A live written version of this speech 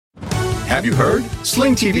Have you heard?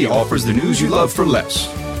 Sling TV offers the news you love for less.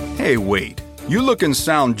 Hey, wait. You look and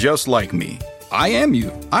sound just like me. I am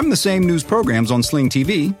you. I'm the same news programs on Sling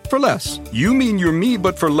TV for less. You mean you're me,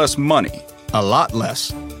 but for less money. A lot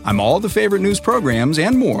less. I'm all the favorite news programs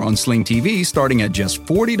and more on Sling TV starting at just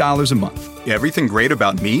 $40 a month. Everything great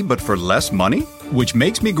about me, but for less money? Which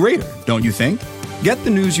makes me greater, don't you think? Get the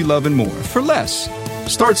news you love and more for less.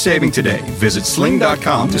 Start saving today. Visit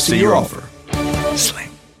sling.com to see your offer. Sling.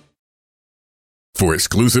 For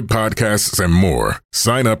exclusive podcasts and more,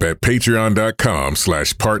 sign up at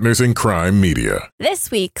patreon.com/partnersincrimemedia.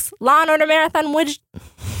 This week's Law & Order Marathon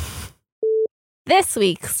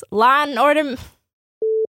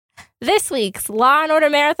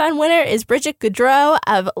winner is Bridget Goudreau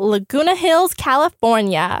of Laguna Hills,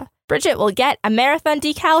 California. Bridget will get a marathon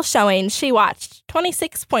decal showing she watched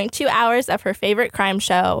 26.2 hours of her favorite crime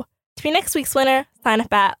show. To be next week's winner, sign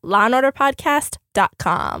up at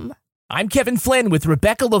lawandorderpodcast.com. I'm Kevin Flynn with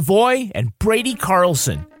Rebecca Lavoie and Brady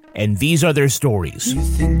Carlson, and these are their stories. You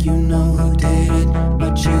think you know who did it,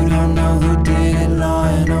 but you don't know who did it. Law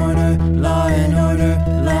and order, law and order,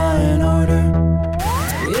 law and order.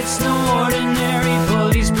 It's no ordinary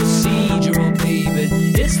police procedural, baby.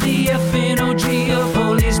 It's the FNOG of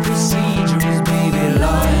police procedurals, baby.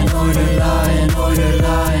 Law and order, law and order,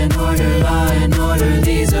 law and order, law and order.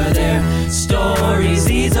 These are their stories,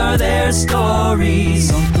 these are their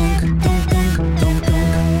stories.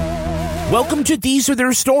 Welcome to These Are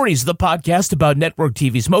Their Stories, the podcast about network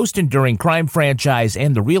TV's most enduring crime franchise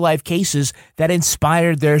and the real-life cases that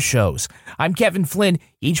inspired their shows. I'm Kevin Flynn.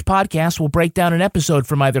 Each podcast will break down an episode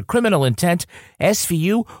from either Criminal Intent,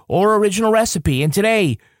 SVU, or Original Recipe. And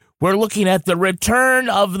today, we're looking at the return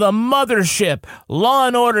of the mothership, Law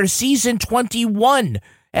 & Order Season 21,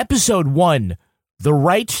 Episode 1, The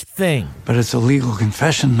Right Thing. But it's a legal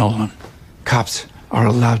confession, Nolan. Cops are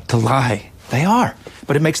allowed to lie. They are,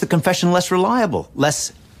 but it makes the confession less reliable,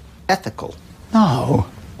 less ethical. No,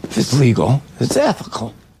 if it's legal, it's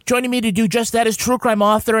ethical. Joining me to do just that is true crime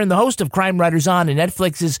author and the host of Crime Writers On and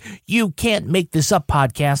Netflix's You Can't Make This Up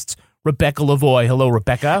podcasts, Rebecca Lavoie. Hello,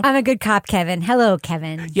 Rebecca. I'm a good cop, Kevin. Hello,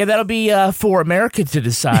 Kevin. Yeah, that'll be for America to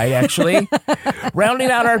decide, actually.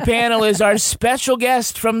 Rounding out our panel is our special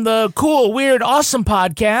guest from the Cool, Weird, Awesome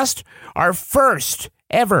podcast, our first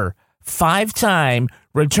ever 5-time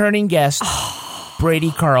returning guest,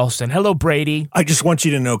 Brady Carlson. Hello, Brady. I just want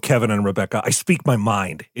you to know, Kevin and Rebecca, I speak my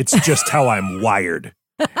mind. It's just how I'm wired.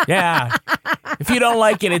 Yeah. If you don't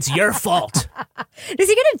like it, it's your fault. Does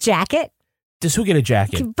he get a jacket? Does who get a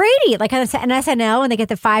jacket? Brady, like on SNL when they get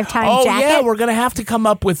the 5-time jacket. Oh, yeah, we're going to have to come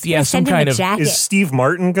up with, some kind of... jacket. Is Steve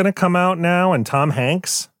Martin going to come out now and Tom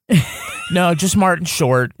Hanks? No, just Martin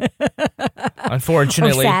Short.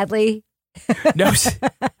 Unfortunately. Oh, sadly. No.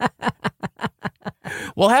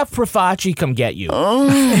 We'll have Profaci come get you. Oh,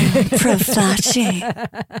 Profaci.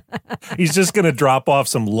 He's just going to drop off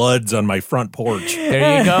some Luds on my front porch.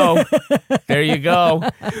 There you go. There you go.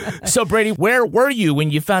 So, Brady, where were you when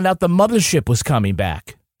you found out the mothership was coming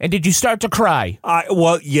back? And did you start to cry?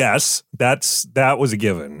 Well, yes, that was a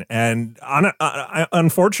given. And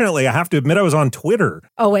unfortunately, I have to admit I was on Twitter.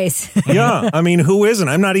 Always. Yeah, I mean, who isn't?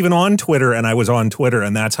 I'm not even on Twitter, and I was on Twitter,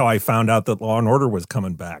 and that's how I found out that Law & Order was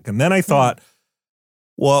coming back. And then I thought,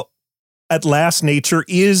 well, at last, nature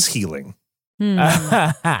is healing.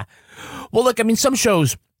 Well, look, I mean, some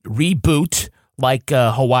shows reboot, like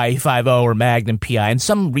Hawaii Five-0 or Magnum P.I., and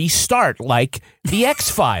some restart, like The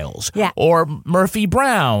X-Files, or Murphy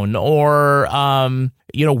Brown, or,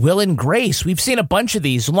 Will and Grace. We've seen a bunch of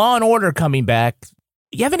these. Law & Order coming back.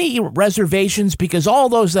 You have any reservations? Because all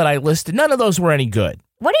those that I listed, none of those were any good.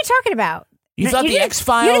 What are you talking about? You thought The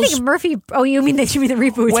X-Files? You didn't think Murphy... Oh, you mean the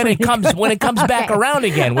reboot? When it comes back around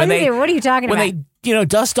again. What are you talking about? When they,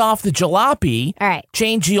 dust off the jalopy, all right,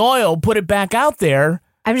 change the oil, put it back out there.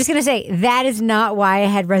 I'm just going to say, that is not why I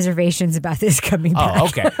had reservations about this coming back. Oh,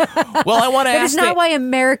 okay. Well, I want to ask... That is not why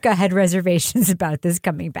America had reservations about this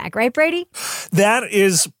coming back. Right, Brady? That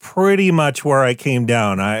is pretty much where I came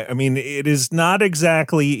down. I mean, it is not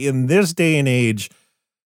exactly, in this day and age,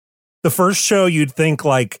 the first show you'd think,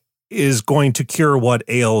 like, is going to cure what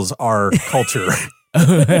ails our culture.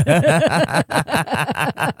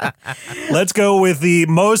 Let's go with the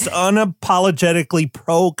most unapologetically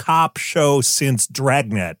pro-cop show since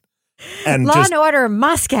Dragnet. And Law and Order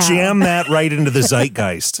Moscow. Jam that right into the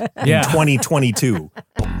zeitgeist in 2022.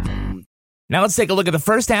 Now let's take a look at the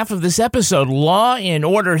first half of this episode, Law and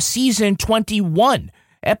Order Season 21,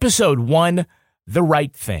 Episode 1, The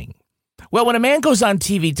Right Thing. Well, when a man goes on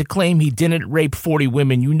TV to claim he didn't rape 40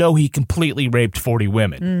 women, you know he completely raped 40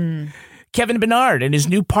 women. Kevin Bernard and his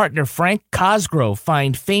new partner Frank Cosgrove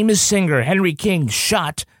find famous singer Henry King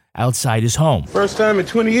shot outside his home. First time in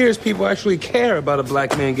 20 years people actually care about a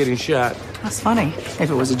black man getting shot. That's funny, if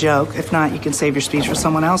it was a joke. If not, you can save your speech for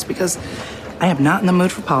someone else, because I am not in the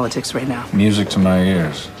mood for politics right now. Music to my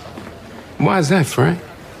ears. Why is that, Frank?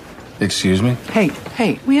 Excuse me?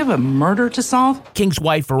 Hey, we have a murder to solve? King's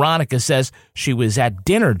wife, Veronica, says she was at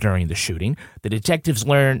dinner during the shooting. The detectives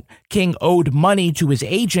learn King owed money to his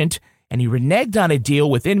agent, and he reneged on a deal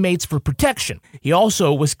with inmates for protection. He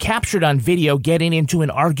also was captured on video getting into an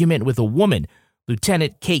argument with a woman.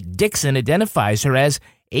 Lieutenant Kate Dixon identifies her as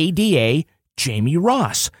ADA Jamie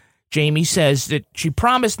Ross. Jamie says that she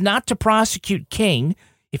promised not to prosecute King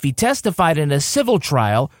if he testified in a civil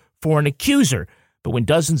trial for an accuser. But when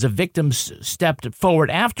dozens of victims stepped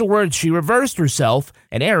forward afterwards, she reversed herself,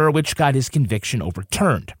 an error which got his conviction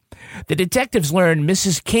overturned. The detectives learn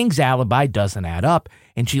Mrs. King's alibi doesn't add up,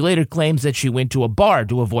 and she later claims that she went to a bar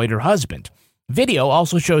to avoid her husband. Video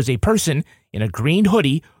also shows a person in a green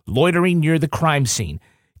hoodie loitering near the crime scene.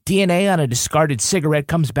 DNA on a discarded cigarette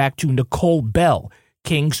comes back to Nicole Bell,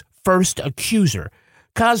 King's first accuser.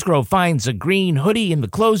 Cosgrove finds a green hoodie in the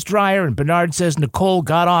clothes dryer, and Bernard says Nicole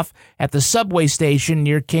got off at the subway station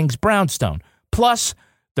near King's brownstone. Plus,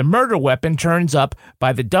 the murder weapon turns up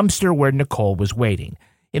by the dumpster where Nicole was waiting.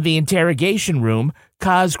 In the interrogation room,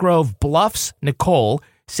 Cosgrove bluffs Nicole,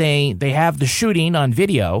 saying they have the shooting on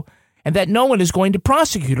video and that no one is going to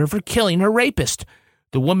prosecute her for killing her rapist.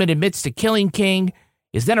 The woman admits to killing King,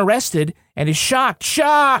 is then arrested, and is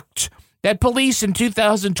shocked that police in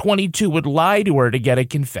 2022 would lie to her to get a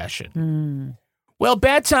confession. Well,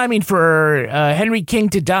 bad timing for Henry King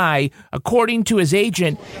to die, according to his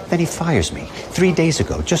agent. Then he fires me 3 days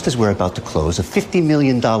ago, just as we're about to close a $50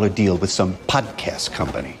 million deal with some podcast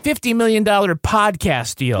company. $50 million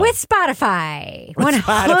podcast deal. With Spotify.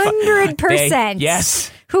 100%.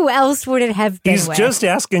 Yes. Who else would it have been He's with? just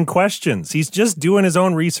asking questions. He's just doing his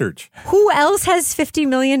own research. Who else has $50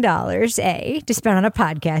 million, to spend on a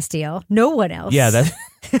podcast deal? No one else. Yeah, that.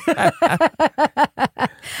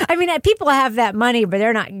 I mean, people have that money, but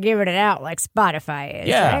they're not giving it out like Spotify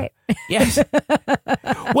is, right? Yes.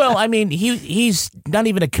 Well, I mean, he's not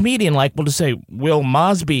even a comedian like, we'll just say, Will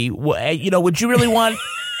Mosby. Would you really want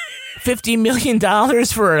 $50 million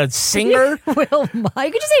for a singer? You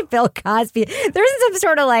could just say Bill Cosby. There isn't some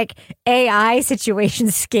sort of like AI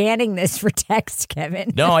situation scanning this for text,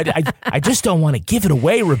 Kevin. No, I just don't want to give it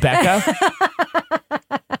away, Rebecca.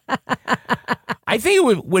 I think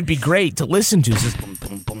it would be great to listen to.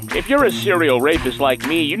 If you're a serial rapist like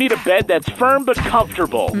me, you need a bed that's firm but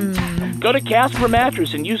comfortable. Go to Casper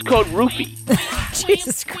Mattress and use code ROOFIE.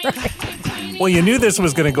 Jesus Christ. Well, you knew this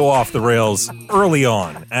was going to go off the rails early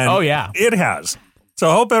on. And oh, yeah. It has. So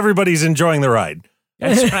I hope everybody's enjoying the ride.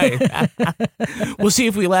 That's right. We'll see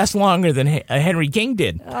if we last longer than Henry King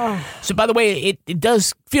did. Oh. So, by the way, it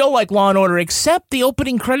does feel like Law & Order, except the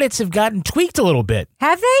opening credits have gotten tweaked a little bit.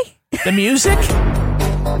 Have they? The music?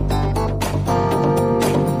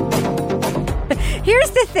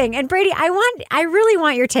 Here's the thing, and Brady, I really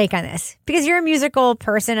want your take on this, because you're a musical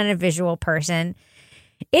person and a visual person.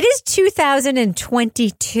 It is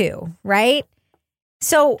 2022, right?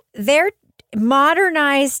 So their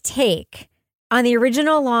modernized take on the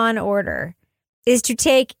original Law and Order is to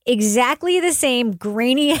take exactly the same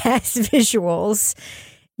grainy-ass visuals,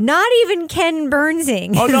 not even Ken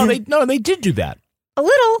Burnsing. Oh, no, they did do that. A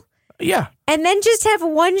little. Yeah. And then just have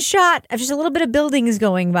one shot of just a little bit of buildings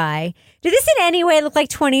going by. Did this in any way look like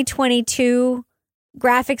 2022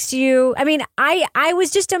 graphics to you? I mean, I was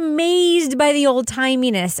just amazed by the old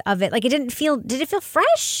timiness of it. Like, did it feel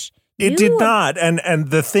fresh? It did not. And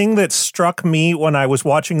the thing that struck me when I was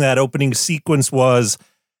watching that opening sequence was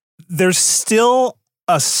there's still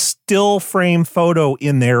a still frame photo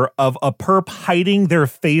in there of a perp hiding their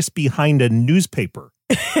face behind a newspaper.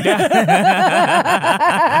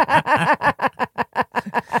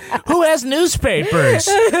 Who has newspapers?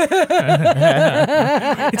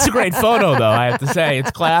 It's a great photo, though, I have to say.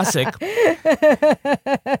 It's classic.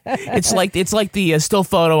 It's like the still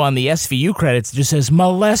photo on the SVU credits. It just says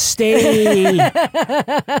molested.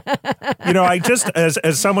 I just,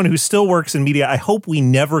 as someone who still works in media, I hope we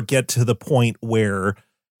never get to the point where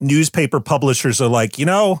newspaper publishers are like,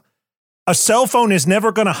 a cell phone is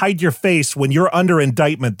never going to hide your face when you're under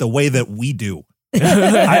indictment the way that we do.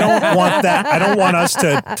 I don't want that. I don't want us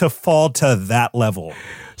to fall to that level.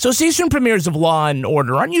 So season premieres of Law and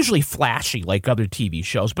Order aren't usually flashy like other TV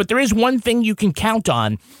shows, but there is one thing you can count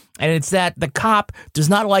on, and it's that the cop does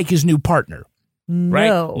not like his new partner. No.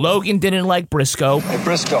 Right? Logan didn't like Briscoe. Hey,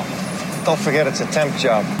 Briscoe, don't forget it's a temp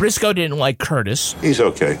job. Briscoe didn't like Curtis. He's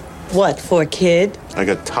okay. What, for a kid? I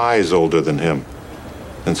got ties older than him.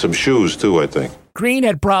 And some shoes, too, I think. Green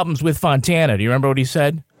had problems with Fontana. Do you remember what he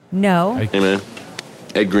said? No. Hey, man.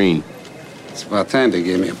 Ed Green. It's about time they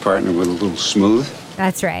gave me a partner with a little smooth.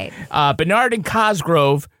 That's right. Bernard and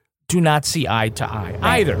Cosgrove do not see eye to eye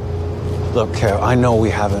either. Look, Kev, I know we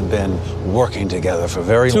haven't been working together for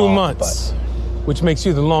very long. 2 months, which makes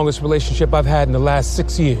you the longest relationship I've had in the last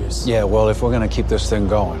 6 years. Yeah, well, if we're going to keep this thing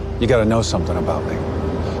going, you got to know something about me.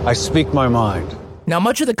 I speak my mind. Now,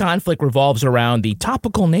 much of the conflict revolves around the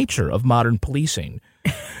topical nature of modern policing.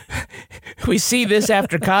 We see this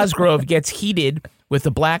after Cosgrove gets heated with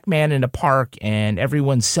a black man in a park and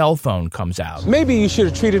everyone's cell phone comes out. Maybe you should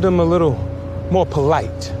have treated him a little more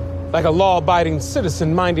polite, like a law-abiding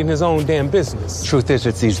citizen minding his own damn business. Truth is,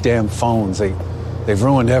 it's these damn phones. They've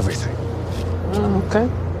ruined everything. Okay.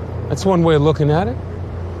 That's one way of looking at it.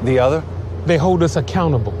 The other? They hold us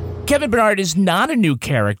accountable. Kevin Bernard is not a new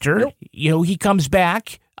character. Nope. You know, he comes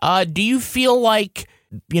back. Do you feel like,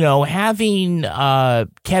 having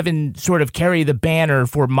Kevin sort of carry the banner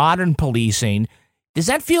for modern policing, does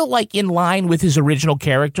that feel like in line with his original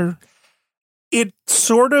character? It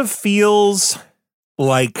sort of feels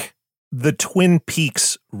like the Twin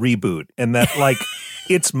Peaks reboot, and that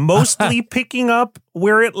it's mostly picking up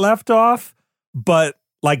where it left off, but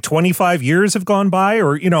 25 years have gone by,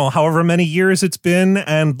 or, however many years it's been.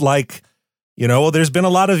 And there's been a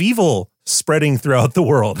lot of evil spreading throughout the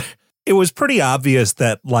world. It was pretty obvious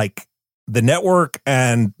that the network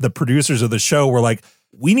and the producers of the show were like,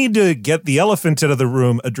 we need to get the elephant out of the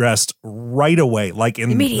room addressed right away,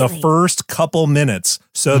 in the first couple minutes,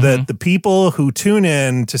 so that the people who tune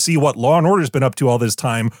in to see what Law & Order's been up to all this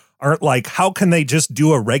time aren't like, how can they just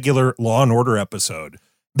do a regular Law & Order episode?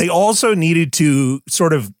 They also needed to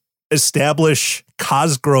sort of establish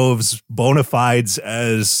Cosgrove's bona fides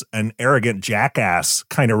as an arrogant jackass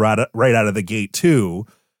kind of right out of the gate, too.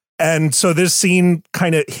 And so this scene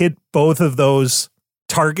kind of hit both of those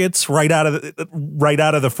targets right out of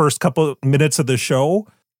the first couple minutes of the show.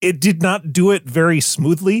 It did not do it very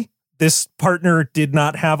smoothly. This partner did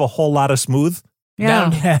not have a whole lot of smooth.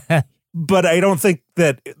 Yeah. But I don't think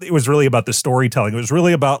that it was really about the storytelling. It was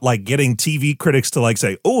really about getting TV critics to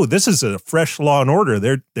say, "Oh, this is a fresh Law and Order.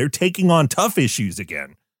 They're taking on tough issues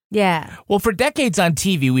again." Yeah. Well, for decades on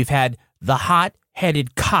TV, we've had the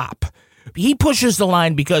hot-headed cop. He pushes the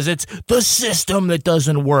line because it's the system that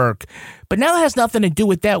doesn't work. But now it has nothing to do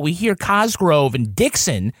with that. We hear Cosgrove and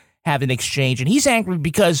Dixon have an exchange, and he's angry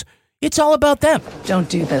because it's all about them. Don't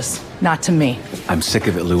do this. Not to me. I'm sick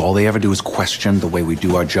of it, Lou. All they ever do is question the way we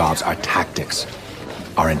do our jobs, our tactics,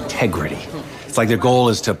 our integrity. It's like their goal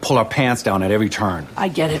is to pull our pants down at every turn. I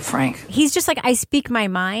get it, Frank. He's just I speak my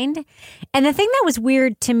mind. And the thing that was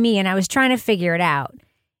weird to me, and I was trying to figure it out,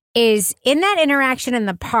 is in that interaction in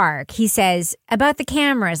the park, he says about the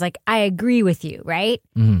cameras, I agree with you, right?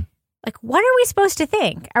 Mm-hmm. What are we supposed to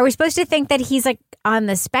think? Are we supposed to think that he's on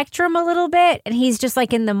the spectrum a little bit and he's just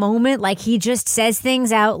in the moment, he just says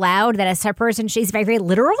things out loud that as a person, she's very, very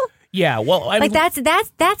literal? Yeah, well, I mean, that's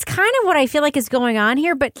kind of what I feel is going on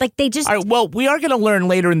here, but they just... All right, well, we are going to learn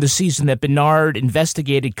later in the season that Bernard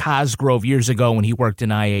investigated Cosgrove years ago when he worked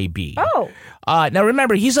in IAB. Oh. Now,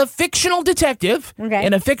 remember, he's a fictional detective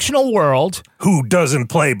in a fictional world. Who doesn't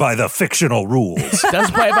play by the fictional rules.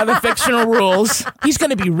 Doesn't play by the fictional rules. He's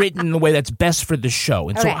going to be written in a way that's best for the show.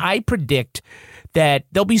 And so I predict that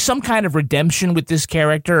there'll be some kind of redemption with this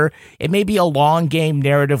character. It may be a long game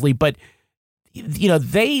narratively, but,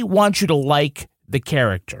 they want you to like the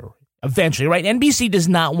character eventually, right? NBC does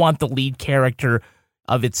not want the lead character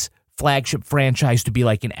of its flagship franchise to be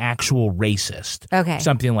an actual racist. Okay.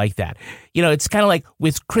 Something like that. It's kind of like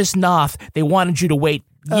with Chris Noth, they wanted you to wait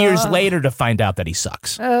years later to find out that he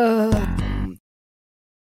sucks.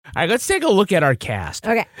 All right, let's take a look at our cast.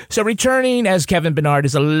 Okay. So returning as Kevin Bernard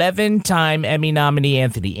is 11-time Emmy nominee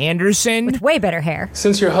Anthony Anderson. With way better hair.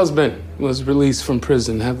 Since your husband was released from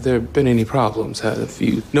prison, have there been any problems? Have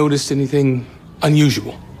you noticed anything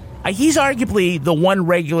unusual? He's arguably the one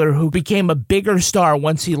regular who became a bigger star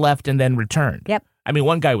once he left and then returned. Yep. I mean,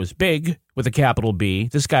 one guy was big with a capital B.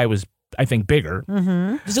 This guy was, I think, bigger.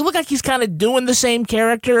 Mm-hmm. Does it look like he's kind of doing the same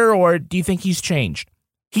character, or do you think he's changed?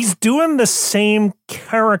 He's doing the same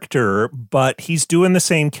character, but he's doing the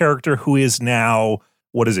same character who is now,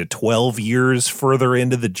 12 years further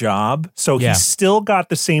into the job. So he's still got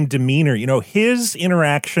the same demeanor. His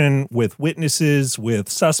interaction with witnesses, with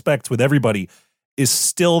suspects, with everybody is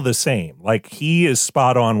still the same. He is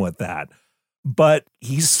spot on with that. But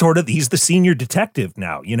he's the senior detective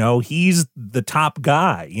now. He's the top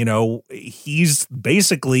guy. He's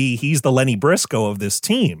the Lenny Briscoe of this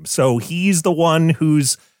team. So he's the one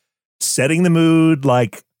who's setting the mood.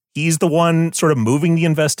 Like, he's the one sort of moving the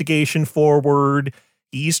investigation forward.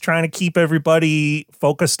 He's trying to keep everybody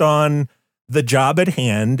focused on the job at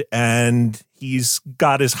hand, and he's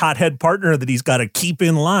got his hothead partner that he's got to keep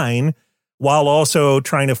in line while also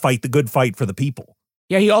trying to fight the good fight for the people.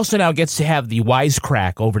 Yeah, he also now gets to have the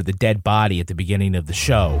wisecrack over the dead body at the beginning of the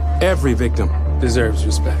show. Every victim deserves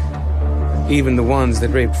respect, even the ones that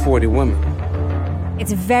raped 40 women.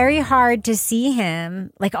 It's very hard to see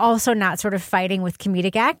him, like, also not sort of fighting with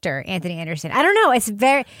comedic actor Anthony Anderson. I don't know.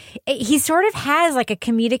 He sort of has like a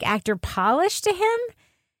comedic actor polish to him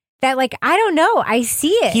that, like, I don't know. I see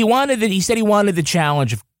it. He said he wanted the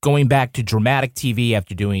challenge of going back to dramatic TV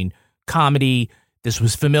after doing comedy. This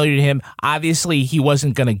was familiar to him. Obviously, he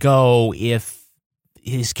wasn't going to go if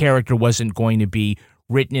his character wasn't going to be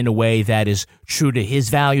written in a way that is true to his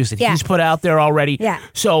values that he's put out there already. Yeah.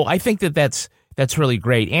 So I think that's really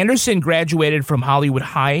great. Anderson graduated from Hollywood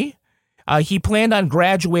High. He planned on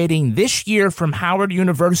graduating this year from Howard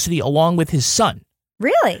University along with his son.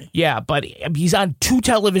 Really? Yeah, but he's on 2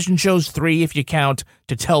 television shows, 3 if you count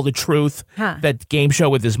To Tell the Truth, that game show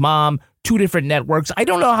with his mom, 2 different networks. I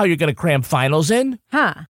don't know how you're going to cram finals in.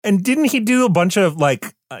 And didn't he do a bunch of,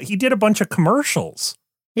 like, he did a bunch of commercials?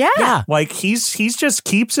 Yeah. Like, he's just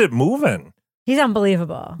keeps it moving. He's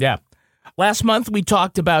unbelievable. Yeah. Last month, we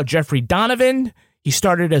talked about Jeffrey Donovan. He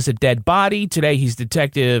started as a dead body. Today, he's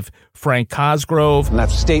Detective Frank Cosgrove. And that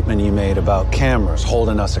statement you made about cameras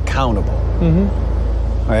holding us accountable,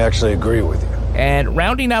 I actually agree with you. And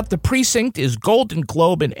rounding out the precinct is Golden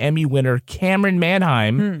Globe and Emmy winner Cameron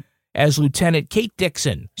Manheim as Lieutenant Kate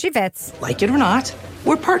Dixon. She fits. Like it or not,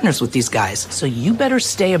 we're partners with these guys, so you better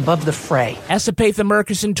stay above the fray. Esapatha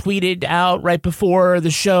Murkison tweeted out right before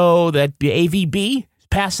the show that the AVB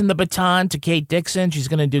passing the baton to Kate Dixon. She's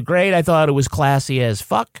going to do great. I thought it was classy as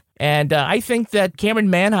fuck. And I think that Cameron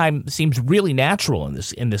Manheim seems really natural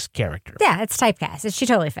in this character. Yeah, it's typecast. She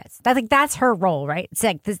totally fits. That's her role, right? It's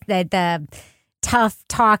like the tough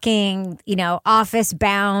talking, office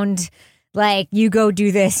bound, like, you go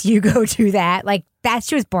do this, you go do that. Like,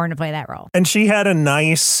 she was born to play that role. And she had a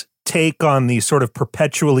nice take on the sort of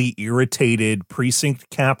perpetually irritated precinct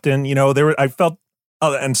captain. I felt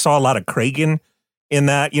and saw a lot of Cragen in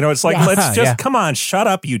that. It's like, let's just, come on, shut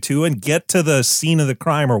up, you two, and get to the scene of the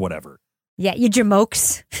crime or whatever. Yeah, you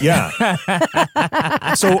jamokes. Yeah.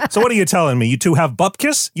 So what are you telling me? You two have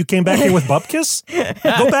bupkis? You came back here with bupkis?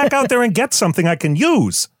 Go back out there and get something I can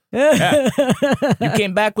use. Yeah. You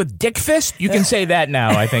came back with dick fist? You can say that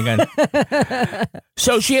now, I think.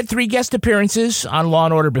 So she had 3 guest appearances on Law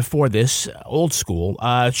 & Order before this, old school.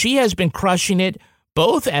 She has been crushing it,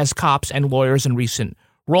 both as cops and lawyers in recent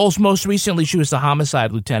roles. Most recently, she was the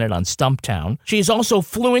homicide lieutenant on Stumptown. She is also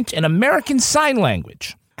fluent in American Sign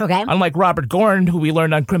Language. Okay. Unlike Robert Gorin, who we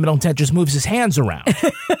learned on Criminal Intent just moves his hands around.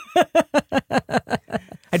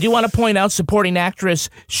 I do want to point out supporting actress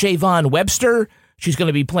Shavon Webster. She's going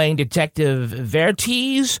to be playing Detective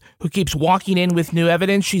Vertes, who keeps walking in with new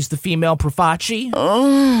evidence. She's the female Profaci.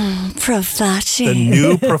 Oh, Profaci. The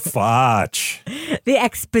new Profach. The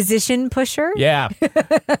exposition pusher. Yeah.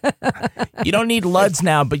 You don't need LUDs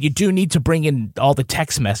now, but you do need to bring in all the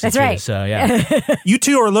text messages. That's right. So, yeah. You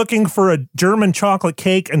two are looking for a German chocolate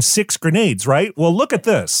cake and 6 grenades, right? Well, look at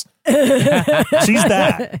this. She's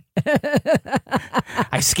that.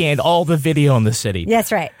 I scanned all the video in the city.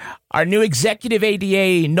 That's right. Our new executive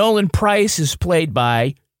ADA, Nolan Price, is played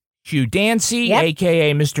by Hugh Dancy,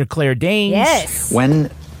 a.k.a. Mr. Claire Danes. Yes.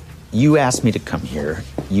 When you asked me to come here,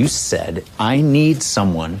 you said, I need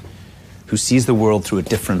someone who sees the world through a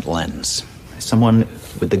different lens. Someone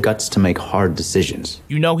with the guts to make hard decisions.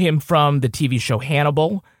 You know him from the TV show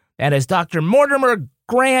Hannibal, and as Dr. Mortimer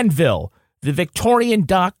Granville, the Victorian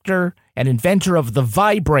doctor and inventor of the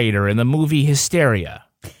vibrator in the movie Hysteria.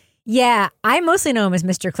 Yeah, I mostly know him as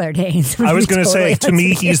Mr. Claire Danes. I was going to say, to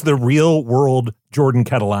me, he's the real world Jordan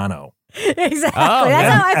Catalano. Exactly. Oh,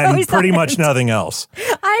 That's how I always and pretty thought much it. nothing else.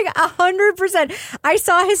 100%. I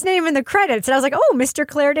saw his name in the credits and I was like, oh, Mr.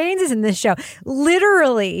 Claire Danes is in this show.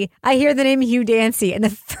 Literally, I hear the name Hugh Dancy and the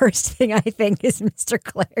first thing I think is Mr.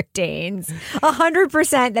 Claire Danes.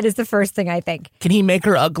 100%, that is the first thing I think. Can he make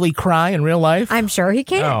her ugly cry in real life? I'm sure he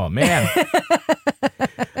can. Oh, man.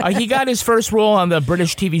 He got his first role on the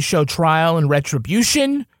British TV show Trial and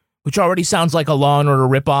Retribution, which already sounds like a Law & Order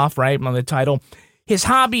ripoff, right, on the title. His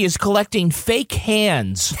hobby is collecting fake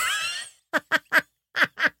hands.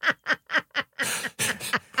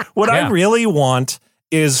 What I really want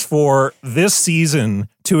is for this season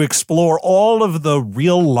to explore all of the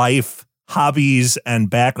real life hobbies and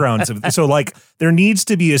backgrounds of so like there needs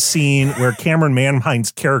to be a scene where Cameron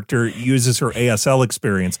Manheim's character uses her ASL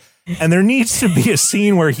experience And there needs to be a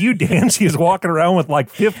scene where Hugh Dancy is walking around with like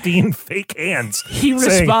 15 fake hands. He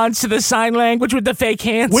saying, responds to the sign language with the fake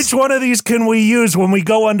hands. which one of these can we use when we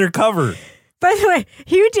go undercover? By the way,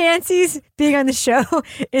 Hugh Dancy's being on the show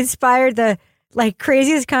inspired the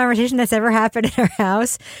craziest conversation that's ever happened in our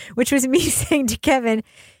house, which was me saying to Kevin,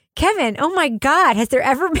 oh my God, has there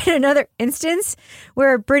ever been another instance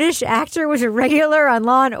where a British actor was a regular on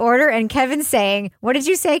Law and Order? And Kevin saying, what did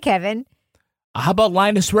you say, Kevin? How about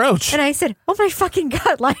Linus Roach? And I said, oh my fucking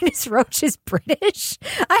God, Linus Roach is British?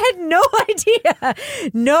 I had no idea.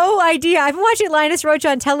 No idea. I've been watching Linus Roach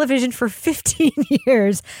on television for 15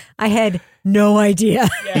 years. I had no idea.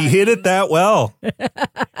 Yeah. He hit it that well.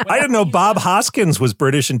 I didn't know Bob Hoskins was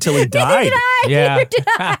British until he died. Neither did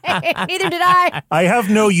I. Neither did I. I have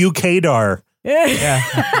no UK-dar. Yeah.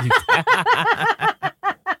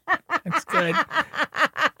 That's good.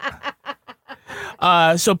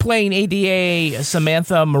 So playing ADA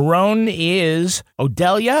Samantha Marone is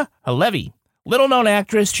Odelia Halevi. Little-known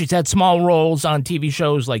actress, she's had small roles on TV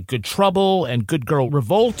shows like Good Trouble and Good Girl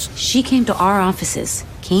Revolt. She came to our offices,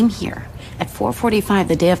 came here at 4:45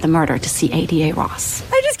 the day of the murder to see ADA Ross.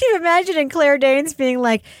 I just keep imagining Claire Danes being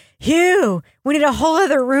like, Hugh, we need a whole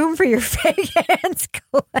other room for your fake hands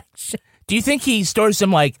collection. Do you think he stores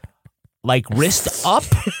them like wrist up?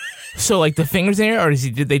 So like the fingers in there, or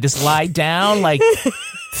did they just lie down like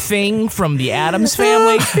Thing from the Addams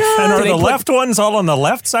Family? And are the left ones all on the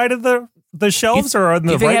left side of the shelves, or are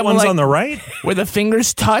the right ones on the right? Where the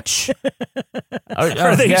fingers touch?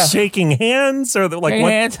 Are they shaking hands? Or like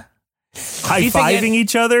what? High-fiving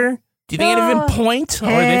each other? Do you think any of them point? Or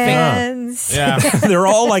hands. Yeah. They're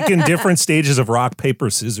all like in different stages of rock, paper,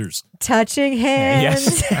 scissors. Touching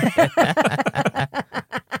hands. Yes.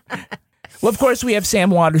 Well, of course, we have Sam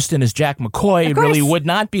Waterston as Jack McCoy. It really would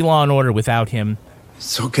not be Law & Order without him.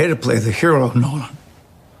 It's okay to play the hero, Nolan.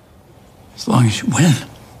 As long as you win.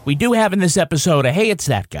 We do have in this episode a Hey, It's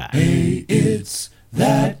That Guy. Hey, it's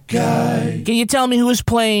that guy. Can you tell me who is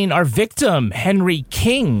playing our victim, Henry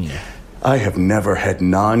King? I have never had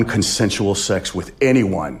non-consensual sex with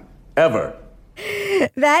anyone, ever.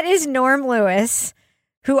 That is Norm Lewis,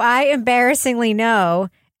 who I embarrassingly know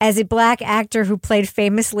as a black actor who played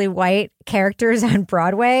famously white characters on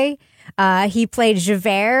Broadway. He played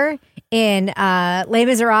Javert in Les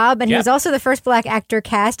Miserables, and he was also the first black actor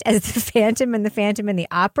cast as the Phantom in The Phantom in the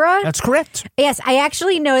Opera. That's correct. Yes, I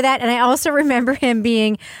actually know that, and I also remember him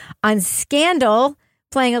being on Scandal,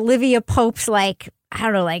 playing Olivia Pope's,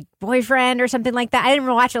 boyfriend or something like that. I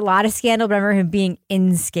didn't watch a lot of Scandal, but I remember him being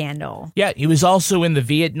in Scandal. Yeah, he was also in the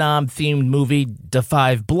Vietnam-themed movie Da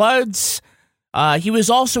 5 Bloods. He was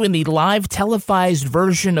also in the live televised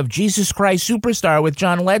version of Jesus Christ Superstar with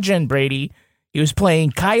John Legend, Brady. He was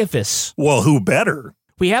playing Caiaphas. Well, who better?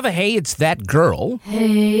 We have a Hey, It's That Girl.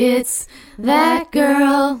 Hey, it's that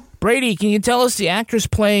girl. Brady, can you tell us the actress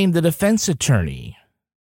playing the defense attorney?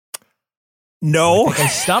 No. I think I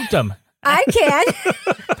stumped him. I can.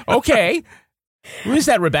 Okay. Who is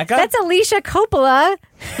that, Rebecca? That's Alicia Coppola.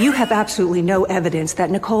 You have absolutely no evidence that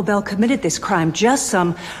Nicole Bell committed this crime. Just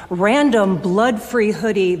some random blood-free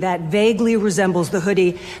hoodie that vaguely resembles the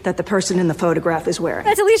hoodie that the person in the photograph is wearing.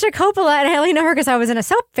 That's Alicia Coppola, and I only know her because I was in a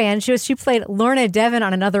soap fan. She played Lorna Devon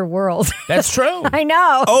on Another World. That's true. I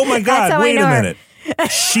know. Oh my God! Wait a minute. Her.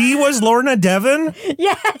 She was Lorna Devon?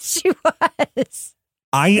 Yes, she was.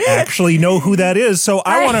 I actually know who that is, so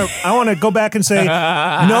I want to go back and say, no,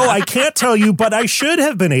 I can't tell you, but I should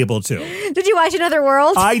have been able to. Did you watch Another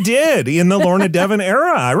World? I did, in the Lorna Devon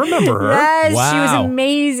era. I remember her. Yes, wow. She was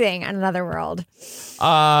amazing on Another World.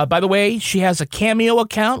 By the way, she has a Cameo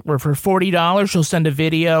account where for $40, she'll send a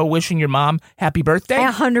video wishing your mom happy birthday.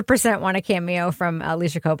 I 100% want a cameo from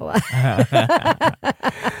Alicia Coppola.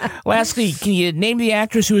 Lastly, can you name the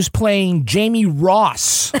actress who is playing Jamie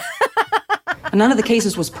Ross? None of the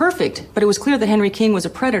cases was perfect, but it was clear that Henry King was a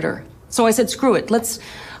predator. So I said, screw it. Let's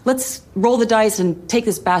roll the dice and take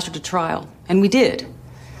this bastard to trial. And we did.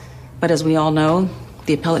 But as we all know,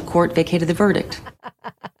 the appellate court vacated the verdict.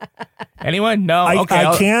 Anyone? No?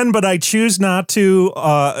 I can, but I choose not to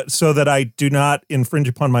so that I do not infringe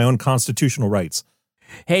upon my own constitutional rights.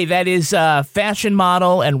 Hey, that is fashion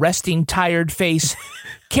model and resting tired face,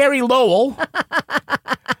 Carrie Lowell.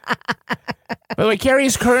 By the way, Carrie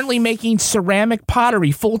is currently making ceramic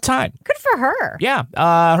pottery full-time. Good for her. Yeah.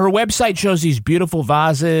 Her website shows these beautiful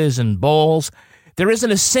vases and bowls. There isn't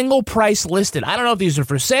a single price listed. I don't know if these are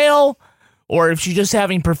for sale or if she's just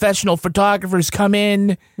having professional photographers come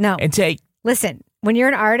in and take... Listen, when you're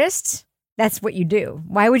an artist, that's what you do.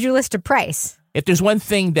 Why would you list a price? If there's one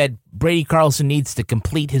thing that Brady Carlson needs to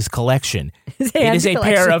complete his collection, it is a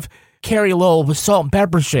pair of Carrie Lowell with salt and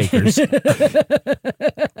pepper shakers.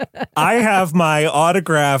 I have my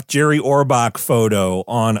autographed Jerry Orbach photo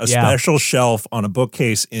on a special shelf on a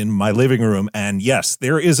bookcase in my living room. And yes,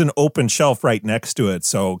 there is an open shelf right next to it.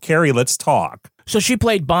 So, Carrie, let's talk. So she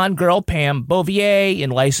played Bond girl Pam Bouvier in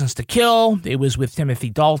License to Kill. It was with Timothy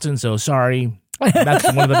Dalton, so sorry. That's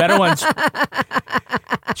one of the better ones.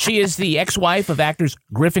 She is the ex-wife of actors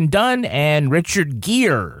Griffin Dunne and Richard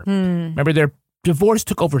Gere. Remember, their divorce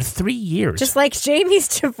took over 3 years. Just like Jamie's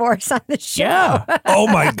divorce on the show. Yeah. Oh,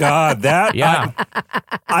 my God. That, yeah.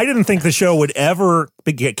 I didn't think the show would ever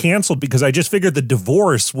get canceled because I just figured the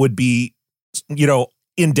divorce would be,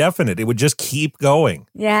 indefinite. It would just keep going.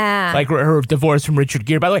 Yeah. Like her divorce from Richard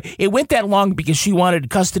Gere. By the way, it went that long because she wanted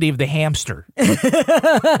custody of the hamster.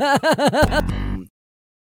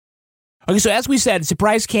 Okay, so as we said,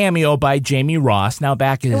 surprise cameo by Jamie Ross. Now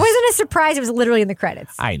back is... It wasn't a surprise. It was literally in the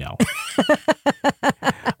credits. I know.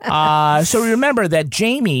 So remember that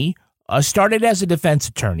Jamie started as a defense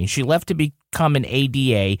attorney. She left to become an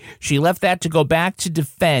ADA. She left that to go back to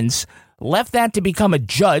defense, left that to become a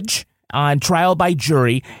judge on trial by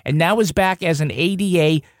jury, and now is back as an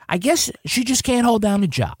ADA. I guess she just can't hold down a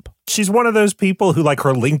job. She's one of those people who, like,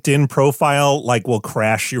 her LinkedIn profile, like, will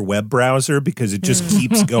crash your web browser because it just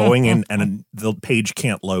keeps going and the page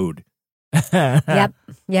can't load. Yep.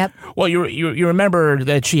 Well, you remember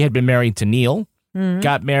that she had been married to Neil,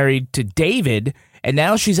 got married to David, and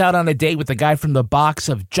now she's out on a date with the guy from the box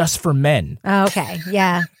of Just for Men. Oh, okay.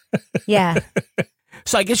 Yeah.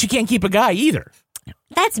 So I guess you can't keep a guy either.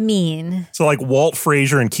 That's mean. So like Walt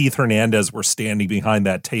Frazier and Keith Hernandez were standing behind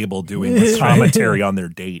that table doing the commentary on their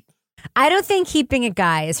date. I don't think keeping a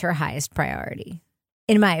guy is her highest priority,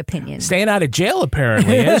 in my opinion. Staying out of jail,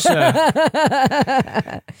 apparently, is. All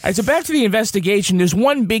right, so back to the investigation. There's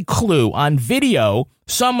one big clue on video.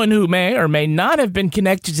 Someone who may or may not have been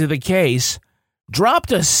connected to the case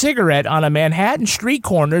dropped a cigarette on a Manhattan street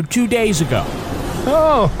corner 2 days ago.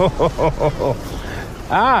 Oh,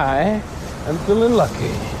 I'm feeling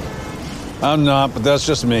lucky. I'm not, but that's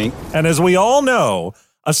just me. And as we all know,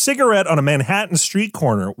 a cigarette on a Manhattan street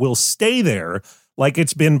corner will stay there like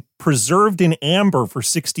it's been preserved in amber for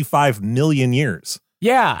 65 million years.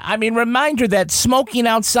 Yeah, I mean, reminder that smoking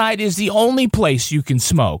outside is the only place you can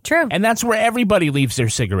smoke. True. And that's where everybody leaves their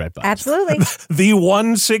cigarette butts. Absolutely. The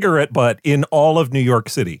one cigarette butt in all of New York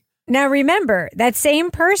City. Now, remember, that same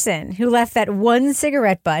person who left that one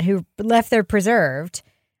cigarette butt, who left there preserved,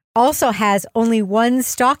 also has only one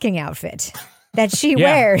stocking outfit that she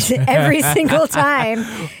wears every single time,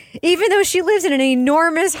 even though she lives in an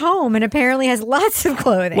enormous home and apparently has lots of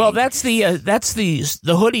clothing. Well, that's the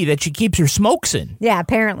hoodie that she keeps her smokes in. Yeah,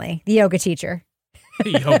 apparently. The yoga teacher.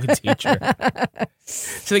 The yoga teacher.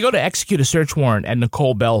 So they go to execute a search warrant at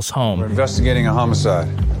Nicole Bell's home. We're investigating a homicide.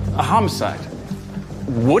 A homicide?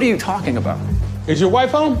 What are you talking about? Is your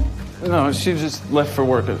wife home? No, she just left for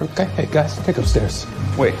work. Okay, hey guys, take upstairs.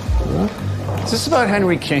 Wait, is this about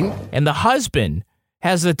Henry King? And the husband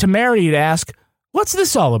has the temerity to ask, what's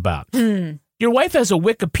this all about? Your wife has a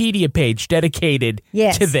Wikipedia page dedicated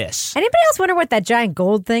to this. Anybody else wonder what that giant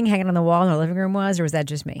gold thing hanging on the wall in the living room was, or was that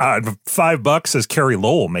just me? $5 says Carrie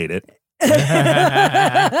Lowell made it. And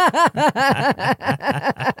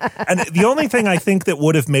the only thing I think that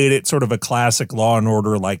would have made it sort of a classic Law and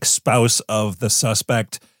Order like spouse of the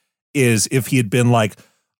suspect is if he had been like,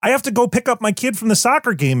 I have to go pick up my kid from the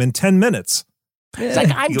soccer game in 10 minutes. It's like,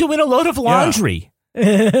 I'm doing a load of laundry.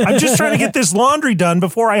 I'm just trying to get this laundry done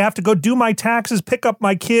before I have to go do my taxes, pick up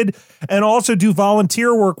my kid, and also do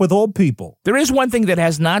volunteer work with old people. There is one thing that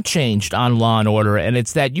has not changed on Law and Order, and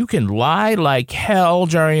it's that you can lie like hell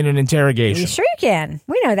during an interrogation. Sure you can.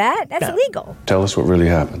 We know that. That's illegal. Tell us what really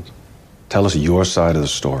happened. Tell us your side of the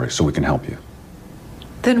story so we can help you.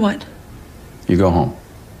 Then what? You go home.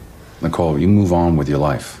 Nicole, you move on with your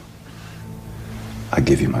life. I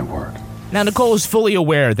give you my word. Now, Nicole is fully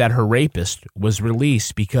aware that her rapist was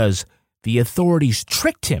released because the authorities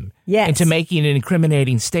tricked him into making an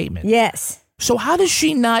incriminating statement. Yes. So how does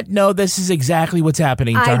she not know this is exactly what's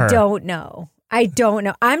happening to her? I don't know.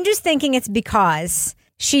 I'm just thinking it's because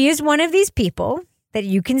she is one of these people that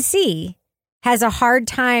you can see has a hard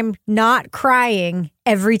time not crying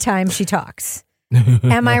every time she talks.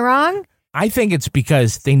 Am I wrong? I think it's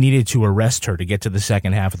because they needed to arrest her to get to the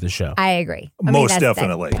second half of the show. I agree. Most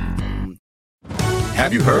definitely.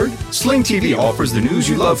 Have you heard? Sling TV offers the news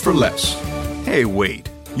you love for less. Hey, wait.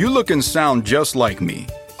 You look and sound just like me.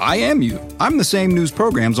 I am you. I'm the same news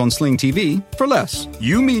programs on Sling TV for less.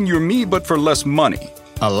 You mean you're me, but for less money.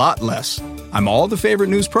 A lot less. I'm all the favorite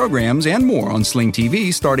news programs and more on Sling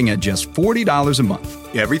TV starting at just $40 a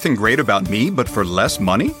month. Everything great about me, but for less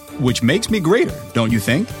money? which makes me greater, don't you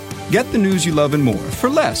think? Get the news you love and more for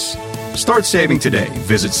less. Start saving today.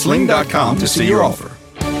 Visit sling.com to see your offer.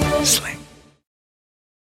 Sling.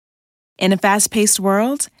 In a fast-paced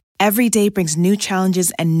world, every day brings new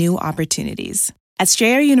challenges and new opportunities. At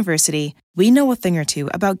Strayer University, we know a thing or two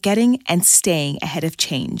about getting and staying ahead of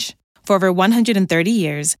change. For over 130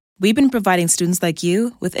 years, we've been providing students like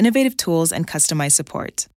you with innovative tools and customized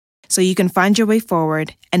support, so you can find your way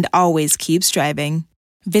forward and always keep striving.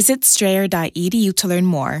 Visit strayer.edu to learn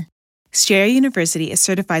more. Strayer University is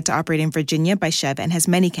certified to operate in Virginia by Chev and has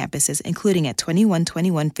many campuses, including at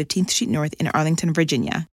 2121 15th Street North in Arlington,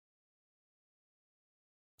 Virginia.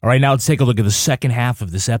 All right, now let's take a look at the second half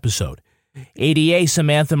of this episode. ADA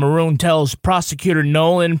Samantha Maroon tells prosecutor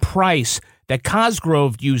Nolan Price that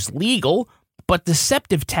Cosgrove used legal but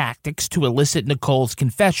deceptive tactics to elicit Nicole's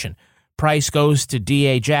confession. Price goes to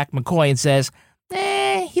DA Jack McCoy and says,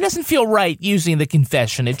 he doesn't feel right using the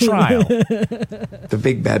confession at trial. The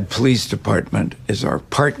Big Bad Police Department is our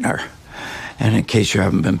partner. And in case you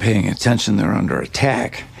haven't been paying attention, they're under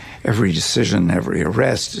attack. Every decision, every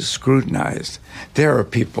arrest is scrutinized. There are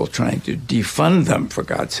people trying to defund them, for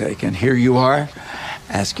God's sake. And here you are,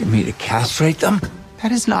 asking me to castrate them?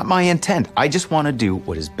 That is not my intent. I just want to do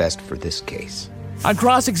what is best for this case. On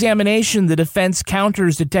cross-examination, the defense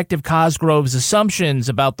counters Detective Cosgrove's assumptions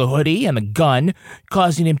about the hoodie and the gun,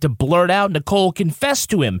 causing him to blurt out Nicole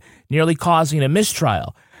confessed to him, nearly causing a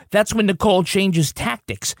mistrial. That's when Nicole changes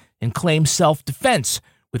tactics and claims self-defense,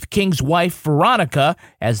 with King's wife, Veronica,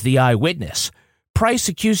 as the eyewitness. Price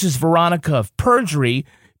accuses Veronica of perjury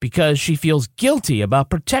because she feels guilty about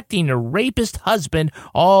protecting her rapist husband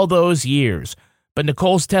all those years. But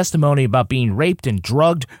Nicole's testimony about being raped and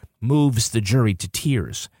drugged moves the jury to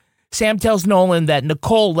tears. Sam tells Nolan that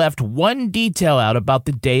Nicole left one detail out about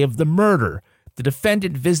the day of the murder. The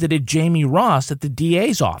defendant visited Jamie Ross at the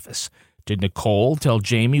DA's office. Did Nicole tell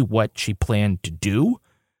Jamie what she planned to do?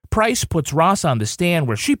 Price puts Ross on the stand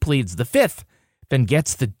where she pleads the fifth, then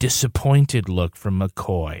gets the disappointed look from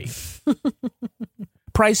McCoy.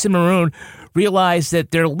 Price and Maroon realize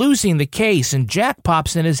that they're losing the case, and Jack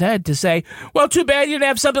pops in his head to say, well, too bad you didn't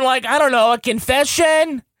have something like, I don't know, a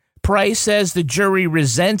confession? Price says the jury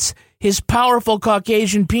resents his powerful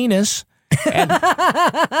Caucasian penis and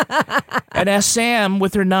asks Sam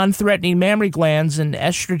with her non-threatening mammary glands and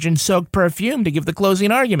estrogen-soaked perfume to give the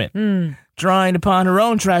closing argument. Drawing upon her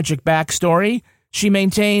own tragic backstory, she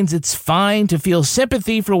maintains it's fine to feel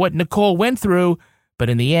sympathy for what Nicole went through, but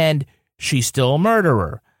in the end, she's still a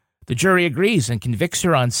murderer. The jury agrees and convicts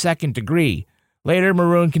her on second degree. Later,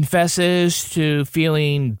 Maroon confesses to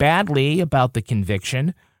feeling badly about the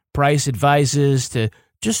conviction. Price advises to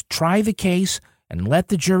just try the case and let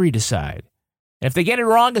the jury decide. And if they get it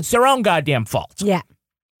wrong, it's their own goddamn fault. Yeah.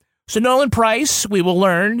 So Nolan Price, we will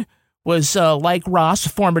learn, was like Ross, a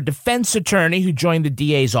former defense attorney who joined the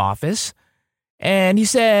DA's office. And he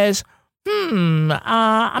says, I'm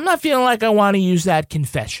not feeling like I want to use that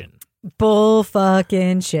confession. Bull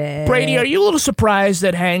fucking shit. Brady, are you a little surprised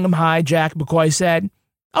that hang 'em high, Jack McCoy said?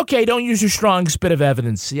 Okay, don't use your strongest bit of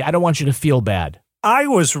evidence. I don't want you to feel bad. I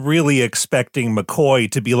was really expecting McCoy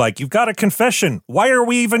to be like, you've got a confession. Why are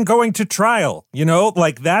we even going to trial? You know,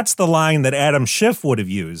 like that's the line that Adam Schiff would have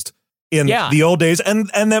used in the old days and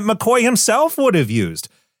that McCoy himself would have used.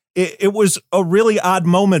 It was a really odd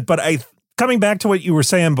moment, but coming back to what you were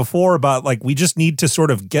saying before about like, we just need to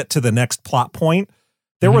sort of get to the next plot point.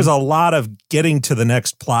 There was a lot of getting to the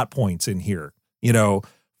next plot points in here, you know,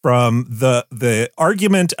 from the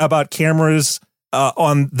argument about cameras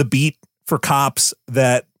on the beat for cops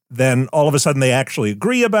that then all of a sudden they actually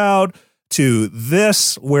agree about, to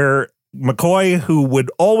this where McCoy, who would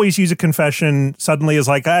always use a confession, suddenly is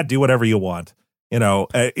like, do whatever you want. You know,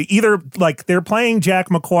 either like they're playing Jack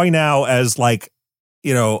McCoy now as like,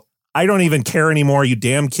 you know, I don't even care anymore. You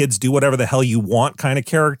damn kids, do whatever the hell you want kind of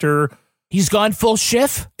character. He's gone full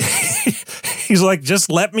Schiff. He's like, just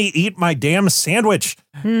let me eat my damn sandwich.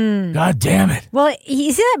 God damn it. Well,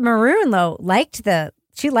 you see that Maroon, though,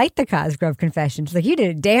 she liked the Cosgrove confession. She's like, you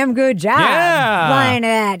did a damn good job lying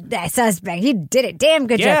to that suspect. You did a damn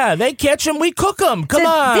good job. Yeah, they catch him, we cook him. Come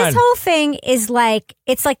on. This whole thing is like,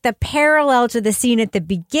 it's like the parallel to the scene at the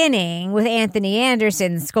beginning with Anthony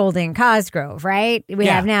Anderson scolding Cosgrove, right? We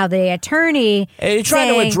have now the attorney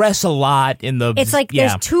trying to address a lot in the... It's like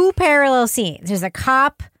there's two parallel scenes. There's a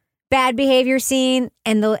cop bad behavior scene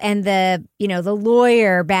and the you know, the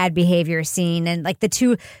lawyer bad behavior scene, and like the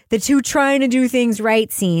two trying to do things right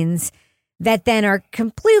scenes that then are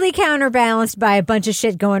completely counterbalanced by a bunch of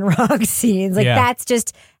shit going wrong scenes. Like that's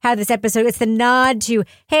just how this episode, it's the nod to,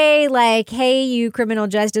 hey, you criminal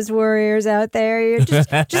justice warriors out there, you're just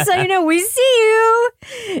so you know, we see you.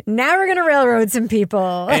 Now we're going to railroad some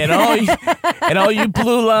people. And all you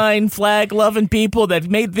blue line flag loving people that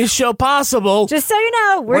made this show possible. Just so you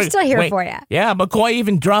know, we're still here for you. Yeah, McCoy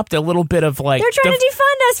even dropped a little bit of they're trying to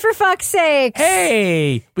defund us, for fuck's sake.